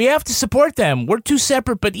 Hey, we have to support them. We're two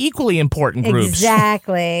separate but equally important groups.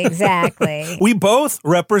 Exactly. We both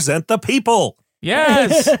represent the people.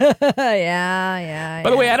 Yes. Yeah. By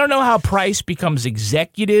the way, I don't know how Price becomes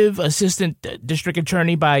executive assistant district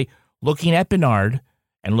attorney by looking at Bernard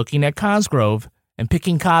and looking at Cosgrove and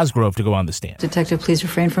picking Cosgrove to go on the stand. Detective, please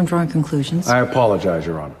refrain from drawing conclusions. I apologize,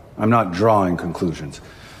 Your Honor. I'm not drawing conclusions.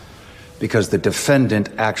 Because the defendant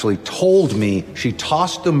actually told me she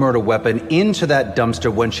tossed the murder weapon into that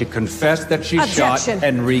dumpster when she confessed that she shot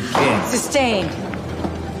Henry King. Sustained.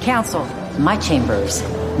 Counsel, my chambers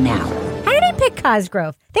now. How did he pick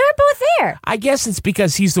Cosgrove? They were both there. I guess it's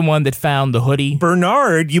because he's the one that found the hoodie.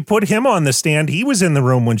 Bernard, you put him on the stand. He was in the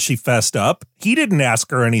room when she fessed up. He didn't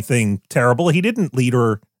ask her anything terrible. He didn't lead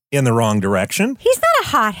her in the wrong direction. He's not a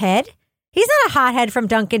hothead. He's not a hothead from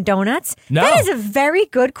Dunkin' Donuts. No. That is a very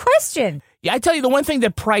good question. Yeah, I tell you, the one thing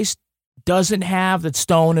that Price doesn't have that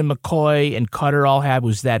Stone and McCoy and Cutter all had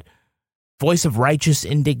was that voice of righteous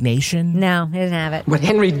indignation. No, he doesn't have it. What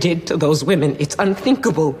Henry did to those women, it's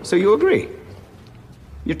unthinkable. So you agree?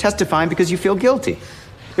 You're testifying because you feel guilty.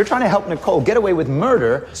 You're trying to help Nicole get away with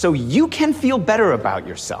murder so you can feel better about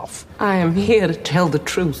yourself. I am here to tell the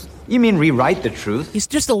truth. You mean rewrite the truth? He's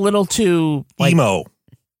just a little too... emo.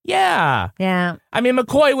 Yeah. Yeah. I mean,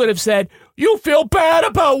 McCoy would have said, you feel bad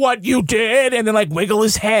about what you did, and then wiggle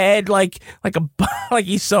his head like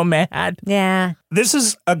he's so mad. Yeah. This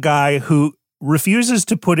is a guy who refuses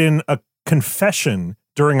to put in a confession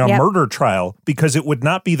during a murder trial because it would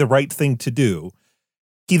not be the right thing to do.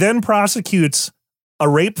 He then prosecutes a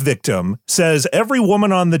rape victim, says every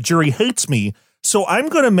woman on the jury hates me, so I'm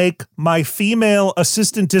going to make my female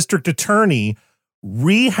assistant district attorney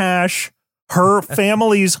rehash her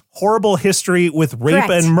family's horrible history with rape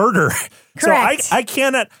and murder. Correct. So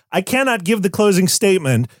I cannot give the closing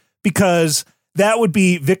statement because that would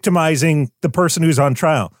be victimizing the person who's on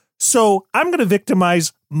trial. So I'm going to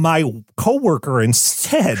victimize my coworker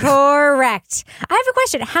instead. Correct. I have a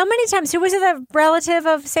question. How many times, who was it, the relative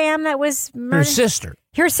of Sam that was murdered?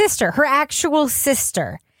 Her sister. Her actual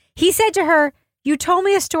sister. He said to her, you told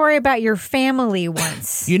me a story about your family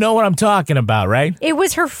once. You know what I'm talking about, right? It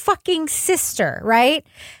was her fucking sister, right?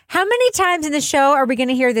 How many times in the show are we going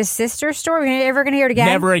to hear this sister story? Are we ever going to hear it again?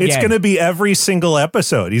 Never again. It's going to be every single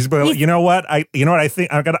episode. You know what? I think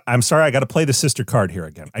I'm sorry. I got to play the sister card here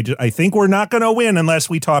again. I think we're not going to win unless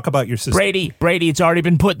we talk about your sister. Brady, it's already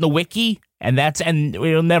been put in the wiki, and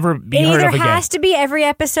it'll never be heard of again. It either has to be every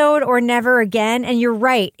episode or never again. And you're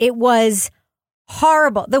right. It was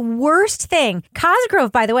horrible. The worst thing.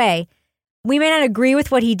 Cosgrove, by the way, we may not agree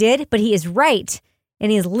with what he did, but he is right.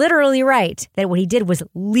 And he is literally right that what he did was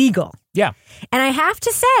legal. Yeah. And I have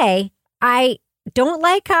to say, I don't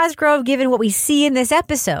like Cosgrove given what we see in this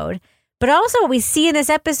episode, but also what we see in this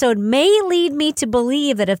episode may lead me to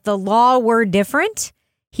believe that if the law were different,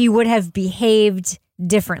 he would have behaved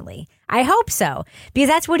differently. I hope so, because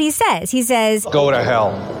that's what he says. He says, go to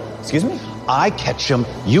hell. Excuse me? I catch them,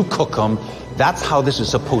 you cook them. That's how this is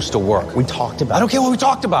supposed to work. We talked about it. I don't care what we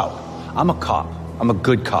talked about. I'm a cop. I'm a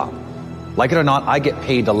good cop. Like it or not, I get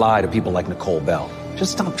paid to lie to people like Nicole Bell.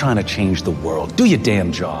 Just stop trying to change the world. Do your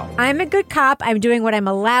damn job. I'm a good cop. I'm doing what I'm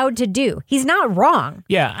allowed to do. He's not wrong.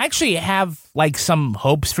 Yeah, I actually have some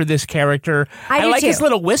hopes for this character. I do like too. his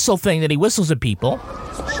little whistle thing that he whistles at people.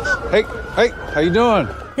 Hey, how you doing?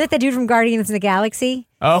 Is that the dude from Guardians of the Galaxy?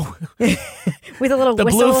 Oh. With a little the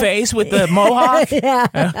whistle. blue face with the mohawk?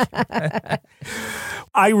 Yeah.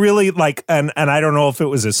 I really and I don't know if it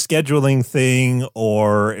was a scheduling thing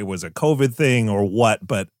or it was a COVID thing or what,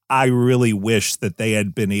 but I really wish that they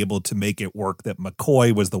had been able to make it work, that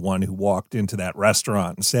McCoy was the one who walked into that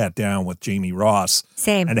restaurant and sat down with Jamie Ross.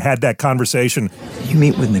 Same. And had that conversation. Did you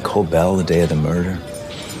meet with Nicole Bell the day of the murder?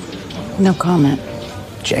 No comment.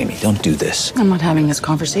 Jamie, don't do this. I'm not having this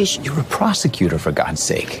conversation. You're a prosecutor, for God's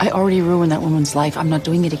sake. I already ruined that woman's life. I'm not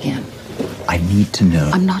doing it again. I need to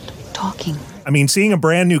know. I'm not talking. I mean, seeing a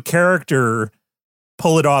brand new character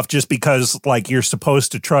pull it off just because, you're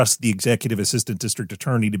supposed to trust the executive assistant district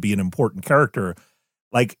attorney to be an important character,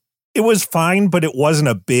 it was fine, but it wasn't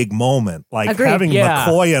a big moment. Agreed. Having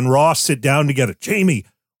McCoy and Ross sit down together. Jamie,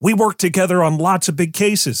 we work together on lots of big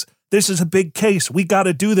cases. This is a big case. We got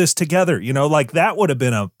to do this together. That would have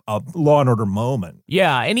been a Law and Order moment.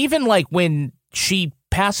 Yeah, and even when she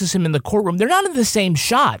passes him in the courtroom. They're not in the same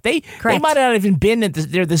shot. They might not have even been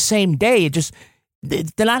there the same day. It just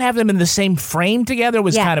to not have them in the same frame together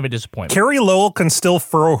was kind of a disappointment. Carrie Lowell can still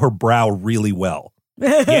furrow her brow really well.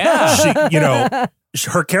 Yeah.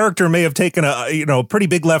 Her character may have taken a pretty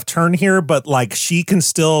big left turn here, but like she can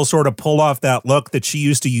still sort of pull off that look that she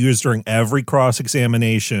used to use during every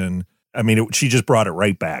cross-examination. I mean, she just brought it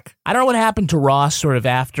right back. I don't know what happened to Ross sort of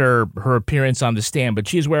after her appearance on the stand, but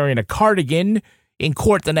she's wearing a cardigan in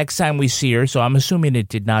court the next time we see her, so I'm assuming it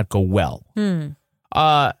did not go well.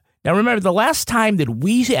 Now, remember, the last time that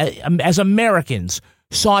we, as Americans,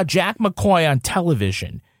 saw Jack McCoy on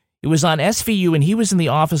television, it was on SVU, and he was in the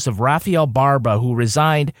office of Rafael Barba, who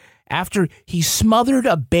resigned after he smothered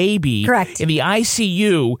a baby in the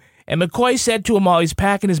ICU, and McCoy said to him while he's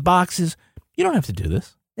packing his boxes, "You don't have to do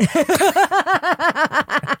this." It's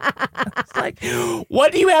like,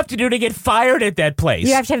 what do you have to do to get fired at that place?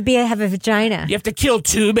 You have to have a vagina. You have to kill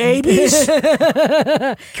 2 babies? Can we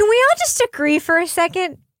all just agree for a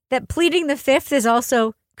second that pleading the fifth is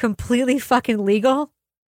also completely fucking legal?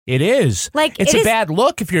 It is. Like, it's a bad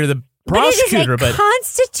look if you're the prosecutor, but it is a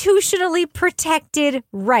constitutionally protected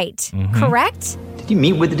right, correct? Did you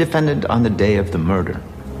meet with the defendant on the day of the murder?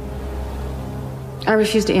 I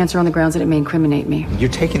refuse to answer on the grounds that it may incriminate me. You're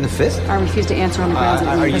taking the fifth? I refuse to answer on the grounds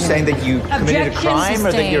that it may Are you saying that you committed a crime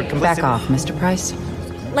or that you're complicit? Back off, Mr. Price.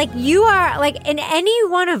 Like, you are, like, and any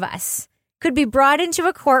one of us could be brought into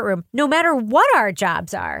a courtroom, no matter what our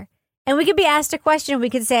jobs are, and we could be asked a question,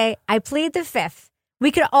 we could say, I plead the fifth.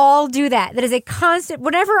 We could all do that. That is a constant,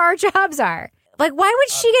 whatever our jobs are. Like, why would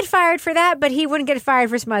she get fired for that, but he wouldn't get fired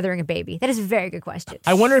for smothering a baby? That is a very good question.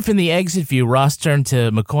 I wonder if in the exit view, Ross turned to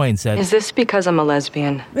McCoy and said, Is this because I'm a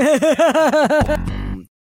lesbian?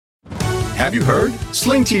 Have you heard?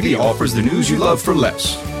 Sling TV offers the news you love for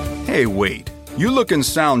less. Hey, wait. You look and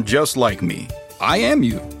sound just like me. I am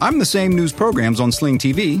you. I'm the same news programs on Sling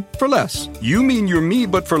TV for less. You mean you're me,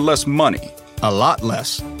 but for less money. A lot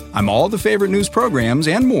less. I'm all the favorite news programs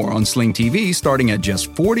and more on Sling TV starting at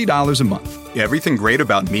just $40 a month. Everything great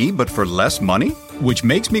about me, but for less money? Which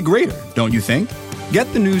makes me greater, don't you think?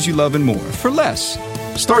 Get the news you love and more for less.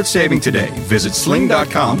 Start saving today. Visit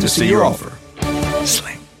sling.com to see your offer.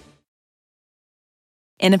 Sling.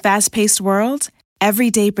 In a fast-paced world,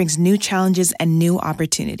 every day brings new challenges and new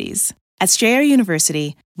opportunities. At Strayer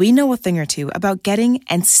University, we know a thing or two about getting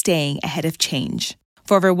and staying ahead of change.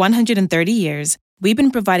 For over 130 years, we've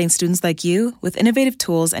been providing students like you with innovative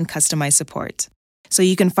tools and customized support, so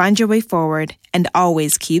you can find your way forward and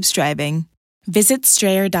always keep striving. Visit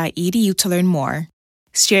strayer.edu to learn more.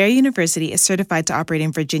 Strayer University is certified to operate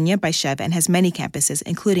in Virginia by Chev and has many campuses,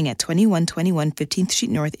 including at 2121 15th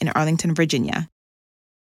Street North in Arlington, Virginia.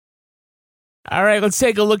 All right, let's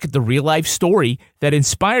take a look at the real-life story that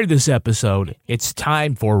inspired this episode. It's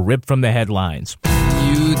time for Rip from the Headlines.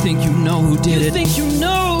 You think you know who did it. You think you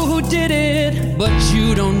know who did it. But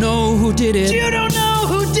you don't know who did it. You don't know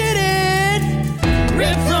who did it.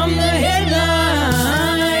 Rip from the Headlines.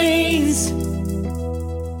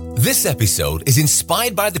 This episode is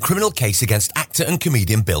inspired by the criminal case against actor and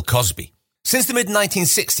comedian Bill Cosby. Since the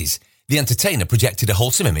mid-1960s, the entertainer projected a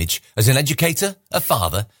wholesome image as an educator, a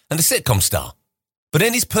father, and a sitcom star. But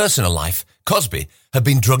in his personal life, Cosby had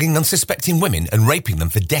been drugging unsuspecting women and raping them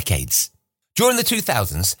for decades. During the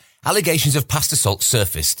 2000s, allegations of past assault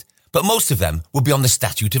surfaced, but most of them were beyond the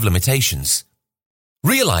statute of limitations.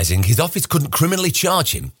 Realizing his office couldn't criminally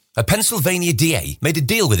charge him, a Pennsylvania DA made a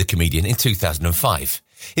deal with the comedian in 2005.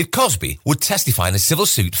 If Cosby would testify in a civil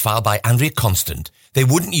suit filed by Andrea Constant, they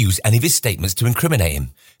wouldn't use any of his statements to incriminate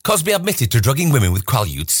him. Cosby admitted to drugging women with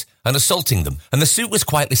Quaaludes and assaulting them, and the suit was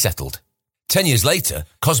quietly settled. 10 years later,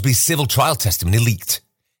 Cosby's civil trial testimony leaked.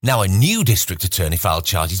 Now a new district attorney filed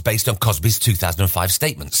charges based on Cosby's 2005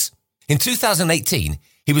 statements. In 2018,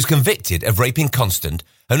 he was convicted of raping Constant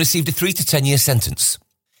and received a 3 to 10 year sentence.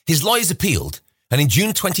 His lawyers appealed, and in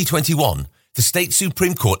June 2021, the state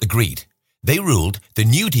Supreme Court agreed. They ruled the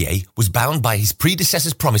new DA was bound by his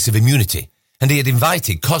predecessor's promise of immunity, and he had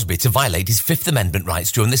invited Cosby to violate his Fifth Amendment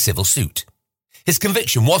rights during the civil suit. His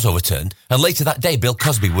conviction was overturned, and later that day, Bill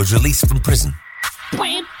Cosby was released from prison.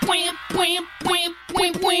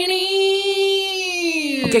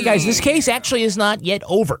 Okay, guys, this case actually is not yet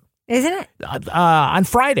over. Isn't it? On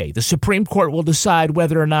Friday, the Supreme Court will decide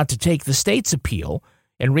whether or not to take the state's appeal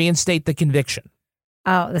and reinstate the conviction.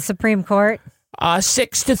 Oh, the Supreme Court?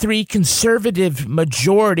 6-3 conservative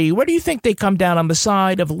majority. Where do you think they come down, on the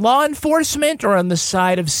side of law enforcement or on the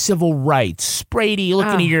side of civil rights? Brady,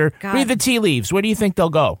 looking at read the tea leaves. Where do you think they'll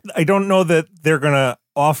go? I don't know that they're going to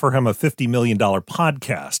offer him a $50 million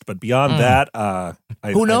podcast, but beyond that,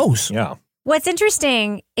 who knows? Yeah. What's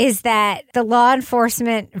interesting is that the law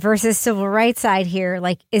enforcement versus civil rights side here,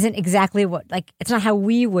 like, isn't exactly what, like, it's not how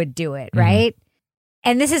we would do it, right?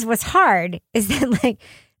 And this is what's hard, is that, like,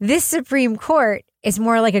 this Supreme Court is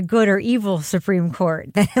more like a good or evil Supreme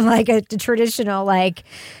Court than like a traditional, like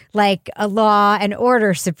a law and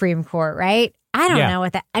order Supreme Court, right? I don't know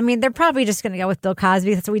what that, I mean, they're probably just going to go with Bill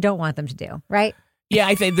Cosby. That's what we don't want them to do, right? Yeah,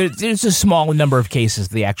 I think there's a small number of cases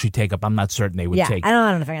they actually take up. I'm not certain they would take I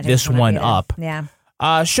don't know if I'm gonna take this one up. Yeah.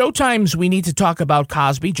 Showtime's We Need to Talk About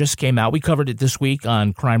Cosby just came out. We covered it this week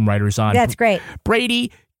on Crime Writers On. That's great.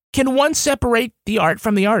 Brady, can one separate the art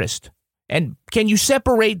from the artist? And can you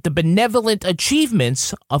separate the benevolent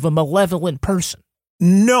achievements of a malevolent person?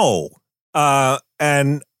 No.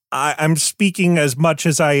 And I'm speaking as much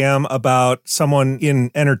as I am about someone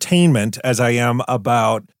in entertainment as I am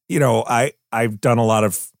about, I've done a lot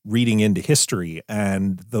of reading into history,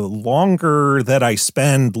 and the longer that I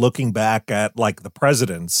spend looking back at like the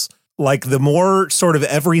presidents, like the more sort of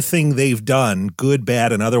everything they've done, good,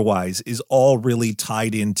 bad, and otherwise, is all really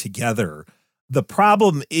tied in together. The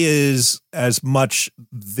problem is as much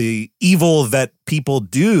the evil that people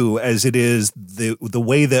do as it is the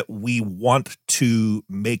way that we want to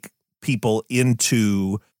make people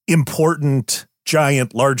into important,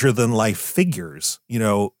 giant, larger-than-life figures.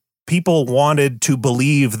 People wanted to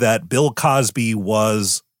believe that Bill Cosby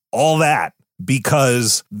was all that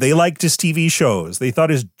because they liked his TV shows. They thought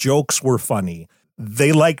his jokes were funny.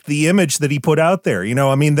 They liked the image that he put out there.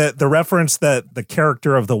 The reference that the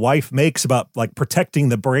character of the wife makes about like protecting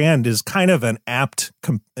the brand is kind of an apt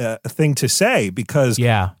thing to say, because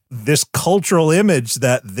this cultural image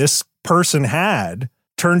that this person had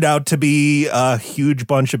turned out to be a huge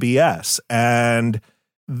bunch of BS. And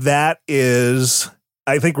that is,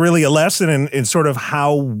 I think, really a lesson in sort of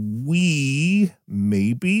how we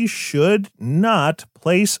maybe should not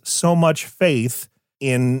place so much faith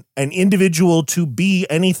in an individual to be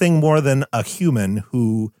anything more than a human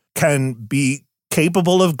who can be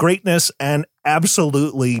capable of greatness and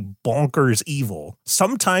absolutely bonkers evil.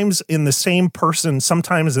 Sometimes in the same person,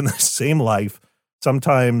 sometimes in the same life,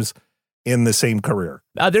 sometimes in the same career.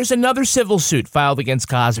 There's another civil suit filed against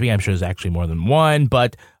Cosby. I'm sure there's actually more than one,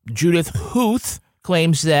 but Judith Huth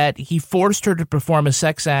claims that he forced her to perform a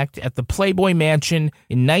sex act at the Playboy Mansion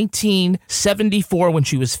in 1974 when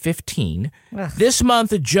she was 15. Ugh. This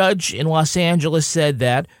month, a judge in Los Angeles said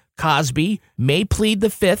that Cosby may plead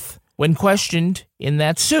the fifth when questioned in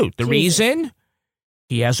that suit. The reason?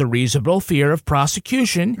 He has a reasonable fear of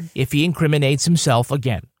prosecution if he incriminates himself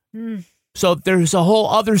again. So there's a whole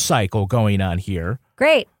other cycle going on here.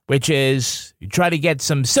 Great. Which is you try to get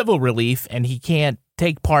some civil relief, and he can't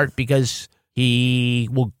take part because he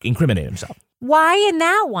will incriminate himself. Why in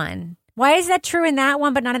that one? Why is that true in that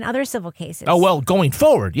one, but not in other civil cases? Oh, well, going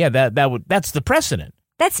forward, that's the precedent.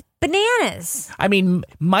 That's bananas. I mean,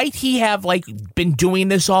 might he have been doing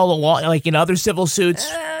this all along, like in other civil suits?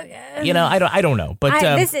 I don't know. But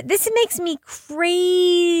this makes me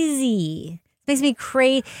crazy. Makes me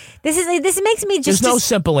crazy. This makes me just. There's no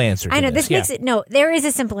simple answer. I know this makes it. No, there is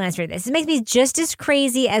a simple answer to this. It makes me just as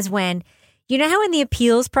crazy as when, how in the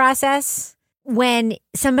appeals process, when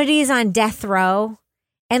somebody is on death row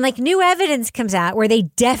and new evidence comes out where they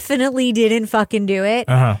definitely didn't fucking do it.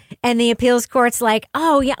 And the appeals court's like,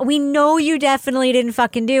 oh yeah, we know you definitely didn't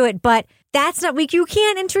fucking do it, but that's not, you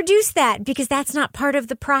can't introduce that because that's not part of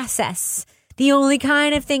the process. The only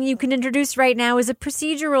kind of thing you can introduce right now is a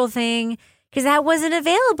procedural thing because that wasn't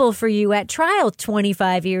available for you at trial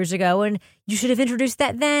 25 years ago and you should have introduced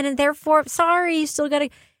that then and therefore, sorry, you still gotta,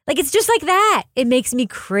 it's just like that. It makes me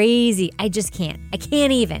crazy. I just can't. I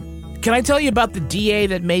can't even. Can I tell you about the DA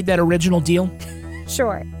that made that original deal?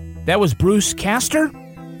 Sure. That was Bruce Castor.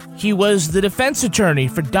 He was the defense attorney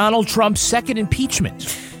for Donald Trump's second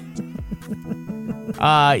impeachment.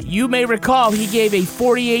 You may recall he gave a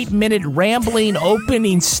 48-minute rambling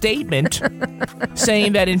opening statement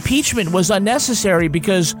saying that impeachment was unnecessary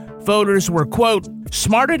because voters were, quote,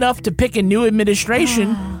 smart enough to pick a new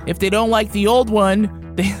administration. If they don't like the old one,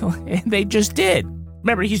 they just did.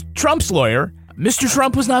 Remember, he's Trump's lawyer. Mr.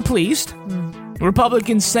 Trump was not pleased.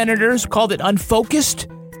 Republican senators called it unfocused.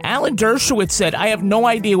 Alan Dershowitz said, I have no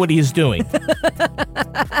idea what he is doing.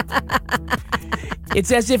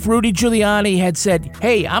 It's as if Rudy Giuliani had said,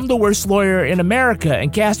 hey, I'm the worst lawyer in America.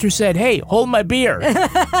 And Castor said, hey, hold my beer.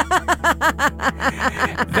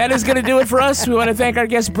 That is going to do it for us. We want to thank our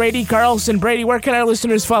guest, Brady Carlson. Brady, where can our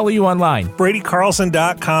listeners follow you online?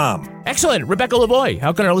 BradyCarlson.com. Excellent. Rebecca Lavoie,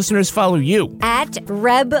 how can our listeners follow you? At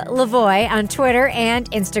Reb Lavoie on Twitter and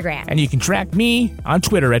Instagram. And you can track me on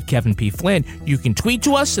Twitter at Kevin P. Flynn. You can tweet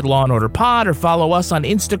to us at Law & Order Pod or follow us on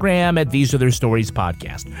Instagram at These Are Their Stories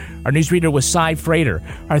Podcast. Our newsreader was Cy Frater.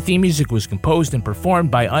 Our theme music was composed and performed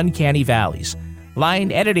by Uncanny Valleys.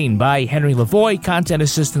 Line editing by Henry Lavoie. Content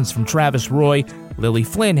assistance from Travis Roy. Lily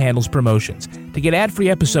Flynn handles promotions. To get ad-free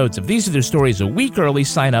episodes of These Are Their Stories a week early,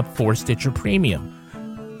 sign up for Stitcher Premium.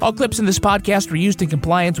 All clips in this podcast were used in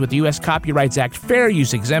compliance with the U.S. Copyrights Act fair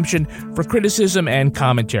use exemption for criticism and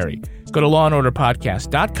commentary. Go to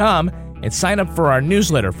lawandorderpodcast.com and sign up for our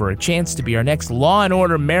newsletter for a chance to be our next Law &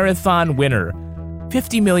 Order Marathon winner.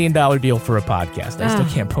 $50 million deal for a podcast. I still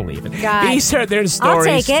can't believe it. God. These Are Their Stories.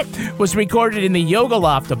 I'll take it. Was recorded in the Yoga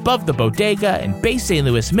Loft above the Bodega in Bay St.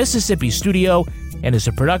 Louis, Mississippi studio and is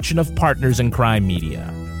a production of Partners in Crime Media.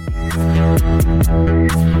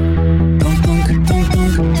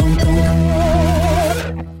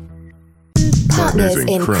 Partners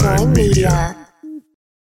in Crime Media.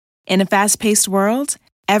 In a fast-paced world,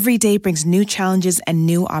 every day brings new challenges and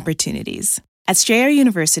new opportunities. At Strayer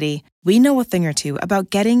University, we know a thing or two about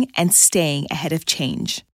getting and staying ahead of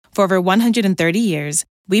change. For over 130 years,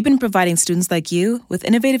 we've been providing students like you with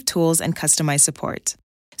innovative tools and customized support,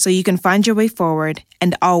 so you can find your way forward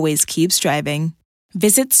and always keep striving.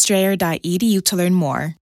 Visit strayer.edu to learn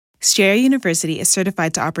more. Strayer University is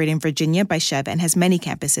certified to operate in Virginia by Chev and has many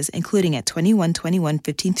campuses, including at 2121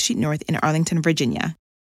 15th Street North in Arlington, Virginia.